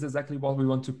 because that is exactly what we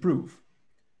want to prove.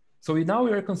 So now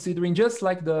we are considering just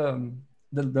like the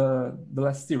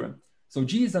last theorem. So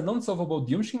G is a non-solvable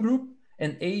Demushkin group,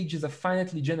 and H is a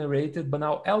finitely generated, but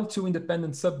now L2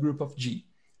 independent subgroup of G.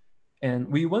 And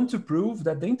we want to prove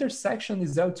that the intersection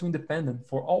is L2 independent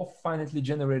for all finitely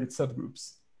generated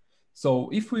subgroups. So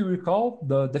if we recall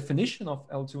the definition of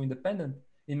L2 independent,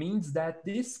 it means that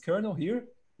this kernel here,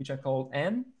 which I call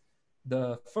N,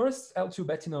 the first L2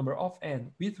 Betti number of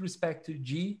N with respect to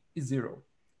G is 0.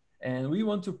 And we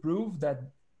want to prove that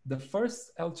the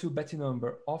first L2 Betti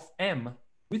number of M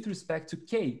with respect to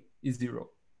K is 0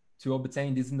 to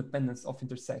obtain this independence of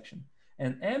intersection.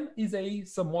 And M is a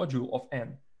submodule of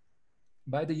N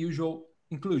by the usual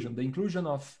inclusion, the inclusion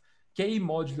of K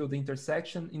modulo the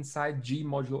intersection inside G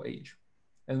modulo H.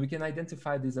 And we can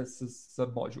identify this as a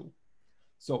submodule.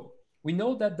 So we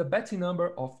know that the Betti number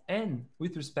of N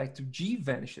with respect to G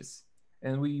vanishes.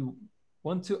 And we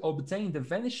want to obtain the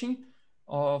vanishing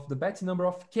of the Betti number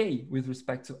of K with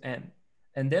respect to N.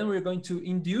 And then we're going to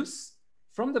induce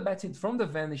from the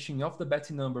vanishing of the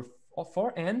Betti number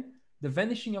for N, the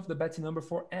vanishing of the Betti number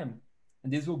for M.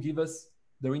 And this will give us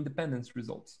the independence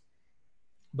results.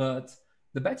 But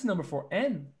the Betti number for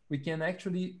N, we can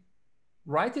actually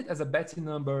write it as a Betti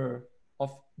number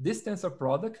of this tensor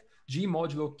product, G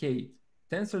modulo K,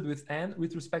 tensored with N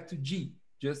with respect to G,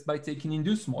 just by taking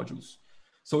induced modules.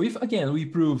 So if, again, we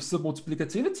prove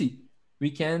submultiplicativity, we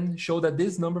can show that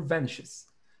this number vanishes.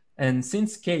 And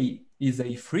since K is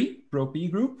a free pro-P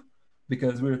group,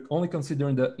 because we're only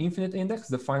considering the infinite index,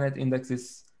 the finite index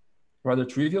is rather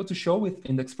trivial to show with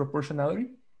index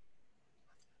proportionality.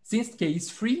 Since K is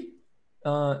free,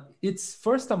 its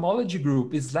first homology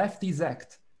group is left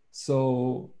exact.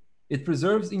 So it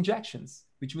preserves injections,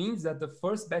 which means that the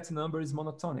first Betti number is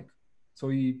monotonic.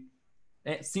 So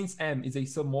since M is a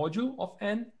submodule of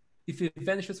N, if it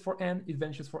vanishes for N, it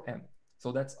vanishes for M.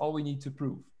 So that's all we need to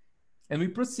prove. And we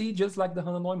proceed just like the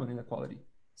Hanna Neumann inequality.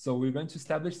 So we're going to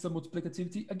establish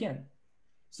submultiplicativity again.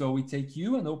 So we take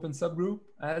U, an open subgroup,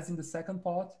 as in the second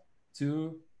part,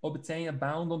 to obtain a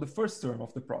bound on the first term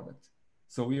of the product.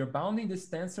 So we are bounding this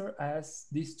tensor as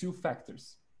these two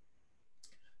factors.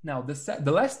 Now,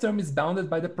 the last term is bounded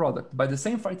by the product, by the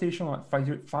same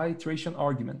filtration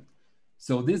argument.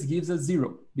 So this gives us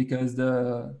 0, because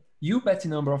the U Betti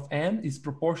number of N is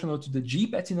proportional to the G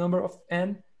Betti number of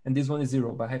N, and this one is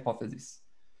 0 by hypothesis.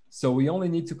 So we only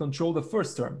need to control the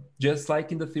first term, just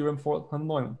like in the theorem for Hanna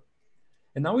Neumann.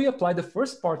 And now we apply the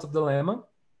first part of the lemma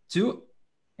to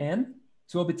N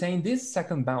to obtain this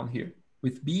second bound here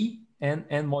with B and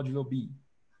N modulo B.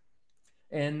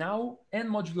 And now N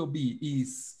modulo B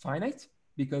is finite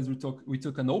because we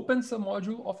took an open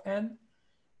submodule of N,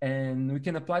 and we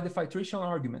can apply the filtration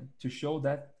argument to show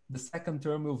that the second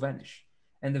term will vanish.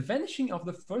 And the vanishing of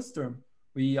the first term,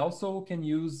 we also can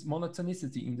use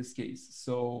monotonicity in this case.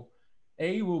 So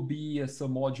A will be a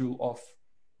submodule of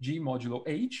G modulo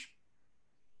H,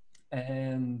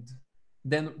 and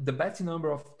then the Betti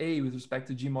number of A with respect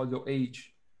to G modulo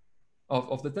H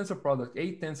of the tensor product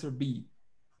A tensor B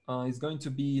is going to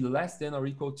be less than or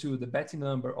equal to the Betti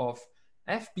number of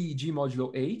FB G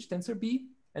modulo H tensor B,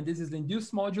 and this is the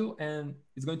induced module, and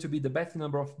it's going to be the Betti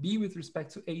number of B with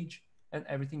respect to H, and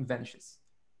everything vanishes.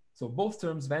 So both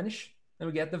terms vanish, and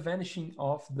we get the vanishing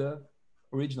of the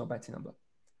original Betti number.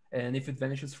 And if it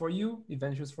vanishes for U, it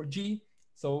vanishes for G,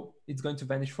 so it's going to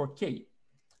vanish for K.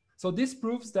 So this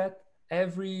proves that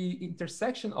every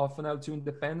intersection of an L2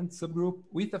 independent subgroup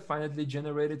with a finitely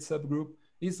generated subgroup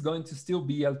is going to still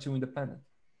be L2 independent.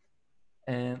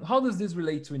 And how does this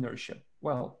relate to inertia?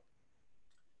 Well,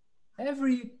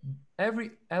 every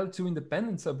L2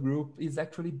 independent subgroup is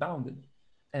actually bounded.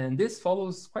 And this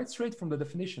follows quite straight from the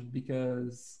definition,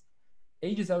 because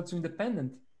H is L2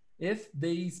 independent if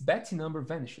this Betti number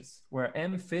vanishes, where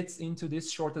M fits into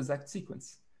this short exact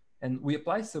sequence. And we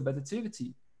apply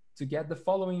subadditivity to get the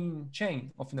following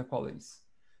chain of inequalities.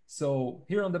 So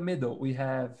here on the middle, we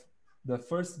have the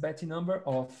first Betti number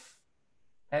of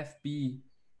FB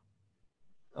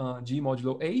G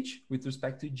modulo H with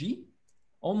respect to G.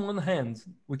 On one hand,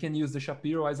 we can use the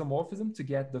Shapiro isomorphism to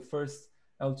get the first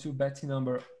L2 Betti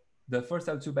number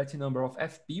of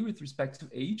FB with respect to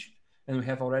H, and we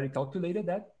have already calculated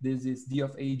that. This is D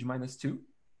of H minus 2.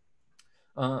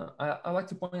 I like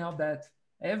to point out that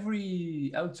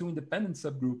every L2 independent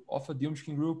subgroup of a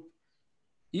Demushkin group,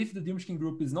 if the Demushkin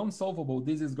group is non-solvable,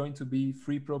 this is going to be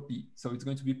free pro P. So it's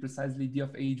going to be precisely D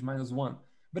of H minus 1,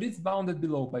 but it's bounded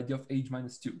below by D of H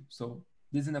minus 2. So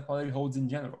this inequality holds in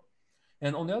general.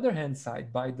 And on the other hand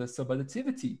side, by the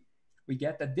subadditivity, we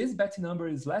get that this Betti number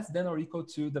is less than or equal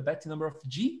to the Betti number of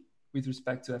G with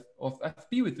respect to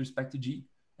FP with respect to G.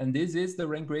 And this is the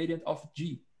rank gradient of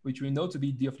G, which we know to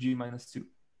be D of G minus 2.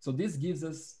 So this gives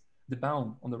us the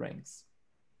bound on the ranks.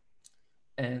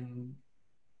 And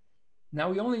now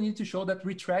we only need to show that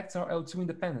retracts are L2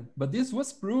 independent. But this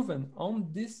was proven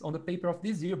on the paper of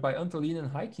this year by Antolin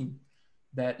and Jaikin,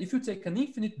 that if you take an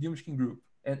infinite Demushkin group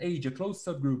and H a closed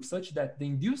subgroup such that the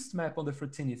induced map on the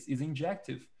Frattinis is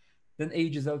injective, then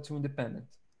H is L2 independent.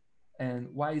 And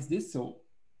why is this so?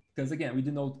 Because again, we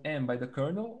denote M by the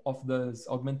kernel of this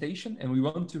augmentation, and we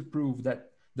want to prove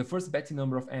that the first Betti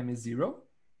number of M is 0.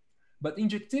 But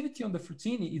injectivity on the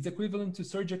Frattini is equivalent to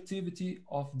surjectivity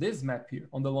of this map here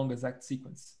on the long exact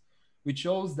sequence, which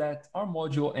shows that our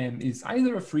module M is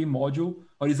either a free module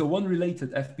or is a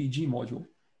one-related FPG module.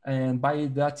 And by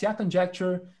the Atiyah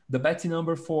conjecture, the Betti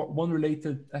number for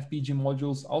one-related FPG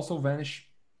modules also vanish.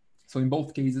 So in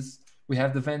both cases, we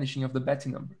have the vanishing of the Betti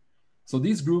number. So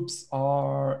these groups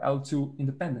are L2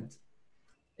 independent.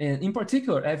 And in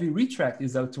particular, every retract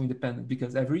is L2 independent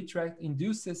because every retract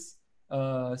induces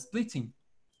splitting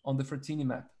on the Frattini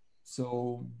map.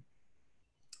 So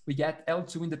we get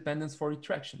L2 independence for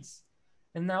retractions.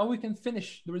 And now we can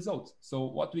finish the result. So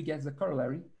what we get is a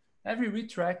corollary. Every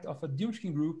retract of a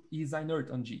Demushkin group is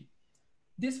inert on G.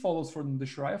 This follows from the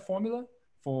Schreier formula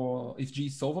for if G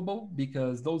is solvable,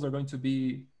 because those are going to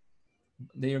be,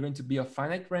 they are going to be a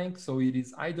finite rank. So it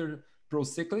is either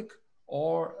procyclic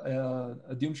or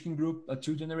a Demushkin group, a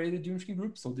two-generated Demushkin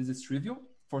group. So this is trivial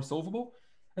for solvable.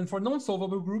 And for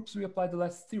non-solvable groups, we apply the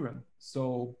last theorem.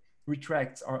 So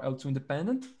retracts are L2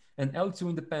 independent, and L2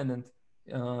 independent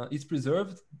is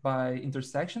preserved by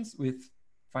intersections with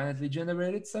finitely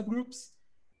generated subgroups,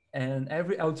 and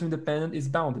every L2 independent is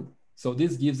bounded. So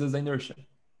this gives us inertia.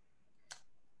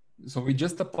 So we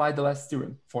just applied the last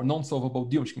theorem for non-solvable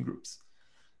Demushkin groups.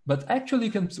 But actually,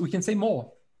 we can say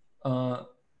more.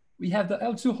 We have the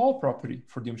L2 Hall property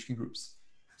for Demushkin groups.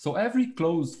 So every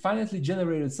closed finitely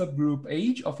generated subgroup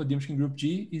H of a Demushkin group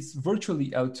G is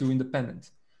virtually L2 independent.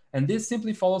 And this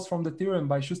simply follows from the theorem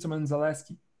by Shusterman and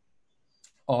Zalesskii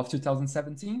of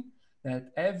 2017,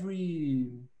 that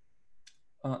every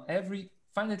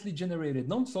finitely generated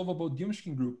non-solvable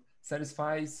Demushkin group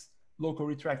satisfies local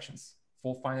retractions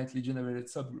for finitely generated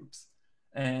subgroups.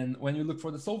 And when you look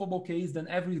for the solvable case, then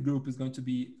every group is going to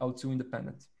be L2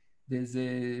 independent. This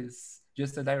is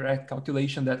just a direct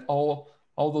calculation that all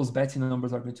those Betti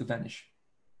numbers are going to vanish.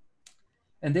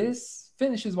 And this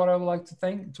finishes what I would like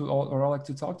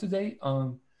to talk today.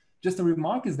 Just a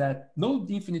remark is that no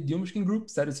infinite Demushkin group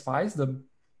satisfies the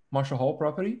Marshall-Hall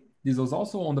property. This was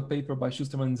also on the paper by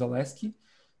Shusterman and Zalesskii.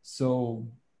 So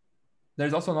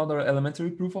there's also another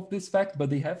elementary proof of this fact, but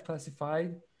they have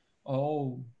classified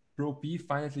all pro-P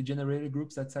finitely generated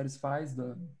groups that satisfies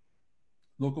the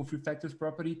local free factors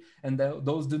property, and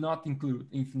those do not include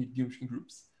infinite Demushkin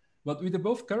groups. But with the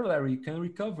both corollary, you can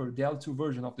recover the L2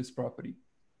 version of this property.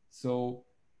 So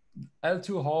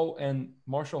L2 Hall and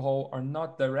Marshall Hall are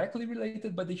not directly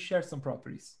related, but they share some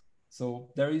properties. So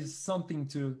there is something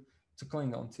to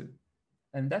cling on to.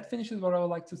 And that finishes what I would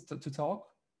like to talk.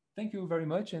 Thank you very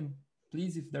much. And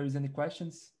please, if there is any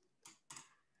questions,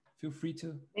 feel free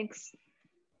to.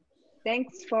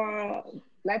 Thanks for,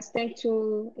 let's thank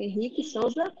to Henrique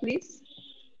Souza, please.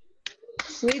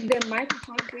 Switch the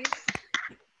microphone, please.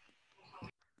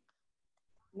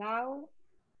 Now,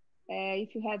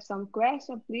 if you have some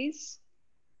question, please.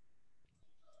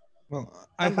 Well,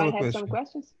 I have a question. Some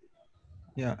questions?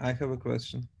 Yeah, I have a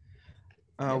question.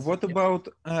 What about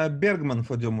Bergman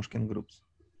for Demushkin groups?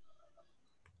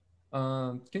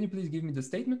 Can you please give me the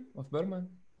statement of Bergman?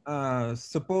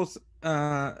 Suppose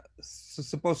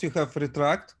you have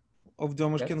retract of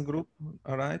Demushkin group,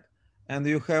 all right, and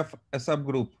you have a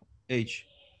subgroup H.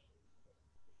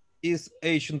 Is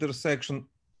H intersection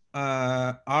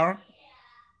R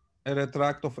a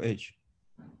retract of H?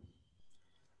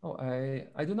 Oh,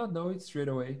 I do not know it straight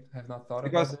away. I have not thought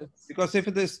about it. Because if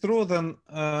it is true, then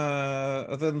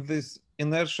this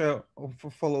inertia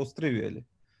follows trivially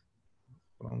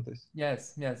from this.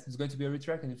 Yes, it's going to be a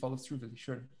retract and it follows trivially,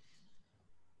 sure.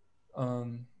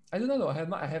 I do not know.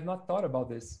 I have not thought about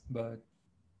this, but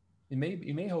it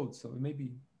may hold. So it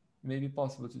may be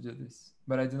possible to do this,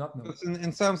 but I do not know.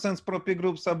 In some sense, pro-P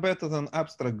groups are better than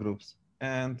abstract groups,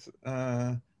 and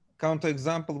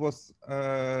counterexample was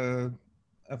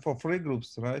for free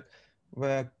groups, right?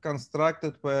 Were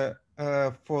constructed for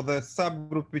the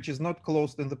subgroup which is not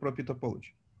closed in the pro-P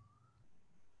topology.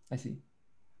 I see.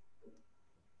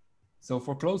 So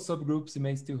for closed subgroups, it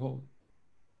may still hold.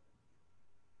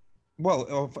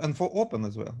 Well, and for open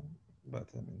as well, but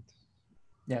I mean,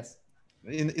 yes.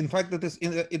 In fact,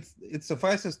 it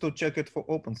suffices to check it for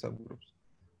open subgroups.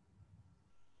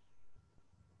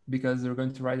 Because they're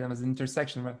going to write them as an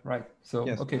intersection, right? So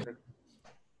yes, okay. Correct.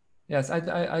 Yes,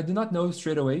 I do not know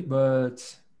straight away, but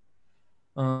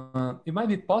it might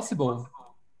be possible.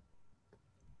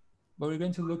 But we're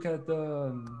going to look at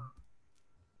the.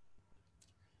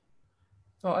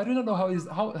 Oh, I do not know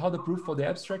how the proof for the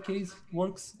abstract case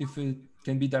works. If it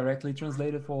can be directly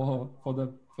translated for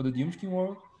the Demushkin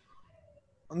world.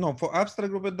 No, for abstract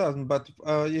group it doesn't. But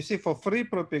you see, for free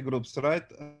pro-P groups, right,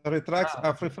 retracts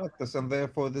are free factors, and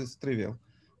therefore this is trivial.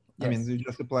 I mean, you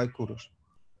just apply Kurush.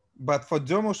 But for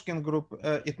Demushkin group,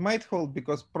 it might hold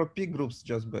because pro P groups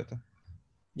just better.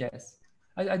 Yes,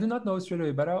 I do not know straight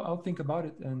away, but I'll think about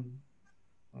it. And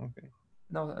okay.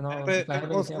 No, I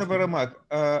also have a remark.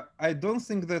 I don't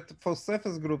think that for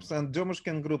Cephas groups and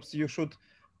Demushkin groups you should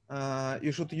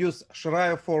use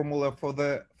Schreier formula for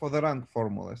the rank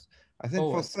formulas. I think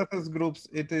for Cephas groups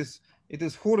it is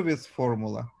Hurwitz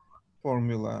formula,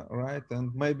 right?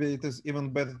 And maybe it is even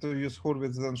better to use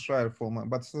Hurwitz than Schreier formula.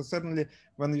 But certainly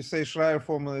when you say Schreier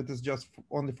formula, it is just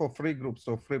only for free groups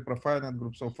or free profinite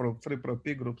groups or for free pro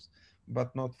P groups,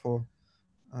 but not for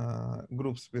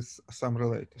groups with some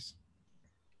relators.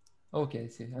 Okay, I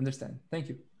see. Understand. Thank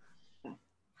you.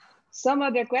 Some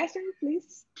other question,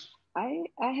 please. I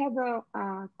have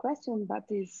a question, but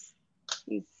do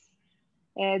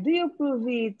you prove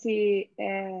it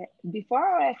before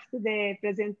or after the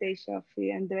presentation of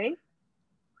UnB?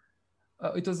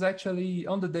 It was actually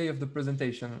on the day of the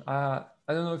presentation. I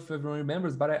don't know if everyone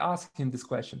remembers, but I asked him this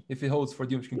question, if it holds for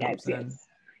Demushkin groups. Yes.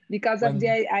 Because of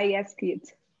the I asked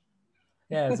it.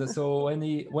 Yeah, so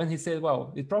when he said,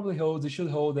 well, it probably holds, it should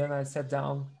hold, then I sat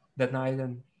down that night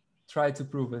and tried to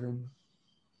prove it.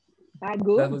 And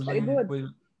good, very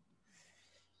good.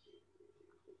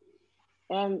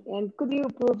 And could you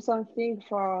prove something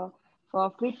for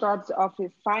free products of a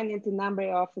finite number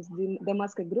of the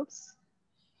Demushkin groups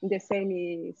in the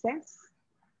same sense?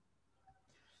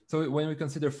 So when we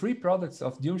consider free products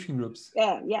of Demushkin groups?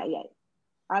 Yeah.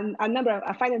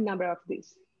 A finite number of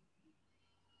these.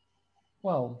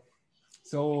 Well,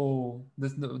 so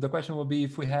the question will be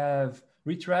if we have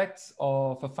retracts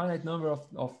of a finite number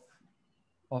of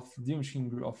Demushkin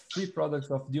group, of free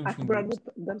products of Demushkin groups.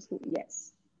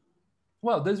 Yes.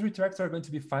 Well, those retracts are going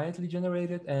to be finitely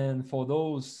generated, and for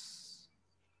those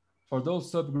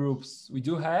subgroups, we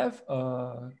do have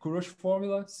a Kurush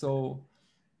formula. So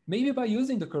maybe by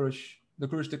using the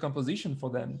Kurush decomposition for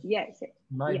them,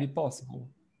 might be possible.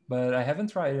 But I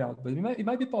haven't tried it out. But it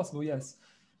might be possible. Yes,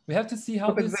 we have to see how.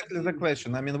 What exactly the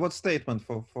question? I mean, what statement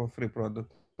for free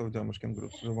product of Demushkin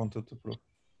groups we wanted to prove?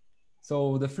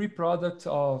 So the free product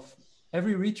of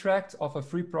every retract of a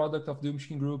free product of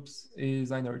Demushkin groups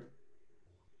is inert.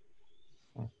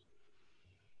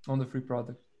 On the free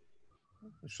product.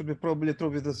 It should be probably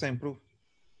true with the same proof.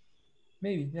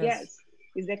 Maybe, yes. Yes,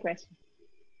 is the question.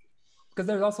 Because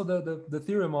there's also the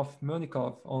theorem of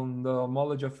Melnikov on the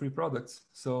homology of free products.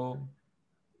 So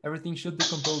everything should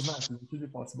decompose nicely. It should be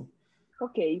possible.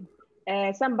 Okay.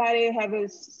 Somebody have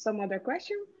some other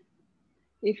question?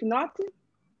 If not,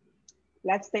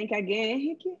 let's thank again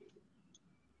Henrique.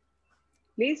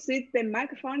 Please switch the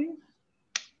microphone.